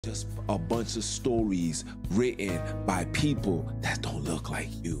just a bunch of stories written by people that don't look like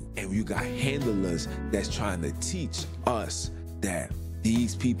you. And you got handlers that's trying to teach us that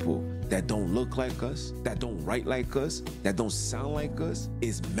these people that don't look like us, that don't write like us, that don't sound like us,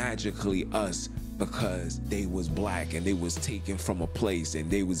 is magically us because they was black and they was taken from a place and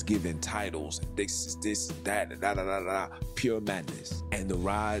they was given titles and this, that, pure madness. And the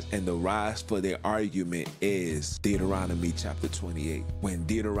rise for their argument is Deuteronomy chapter 28. When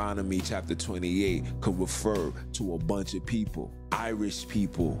Deuteronomy chapter 28 could refer to a bunch of people. Irish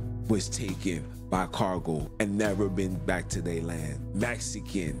people was taken by cargo and never been back to their land.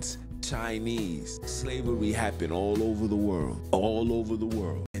 Mexicans, Chinese, slavery happened all over the world, all over the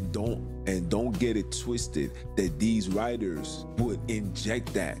world. And don't get it twisted that these writers would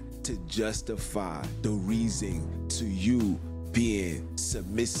inject that to justify the reason to you being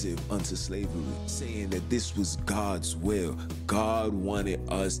submissive unto slavery, saying that this was God's will. God wanted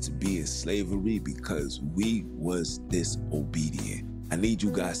us to be in slavery because we was disobedient. I need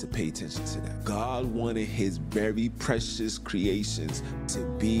you guys to pay attention to that. God wanted his very precious creations to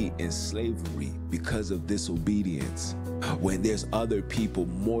be in slavery because of disobedience. When there's other people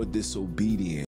more disobedient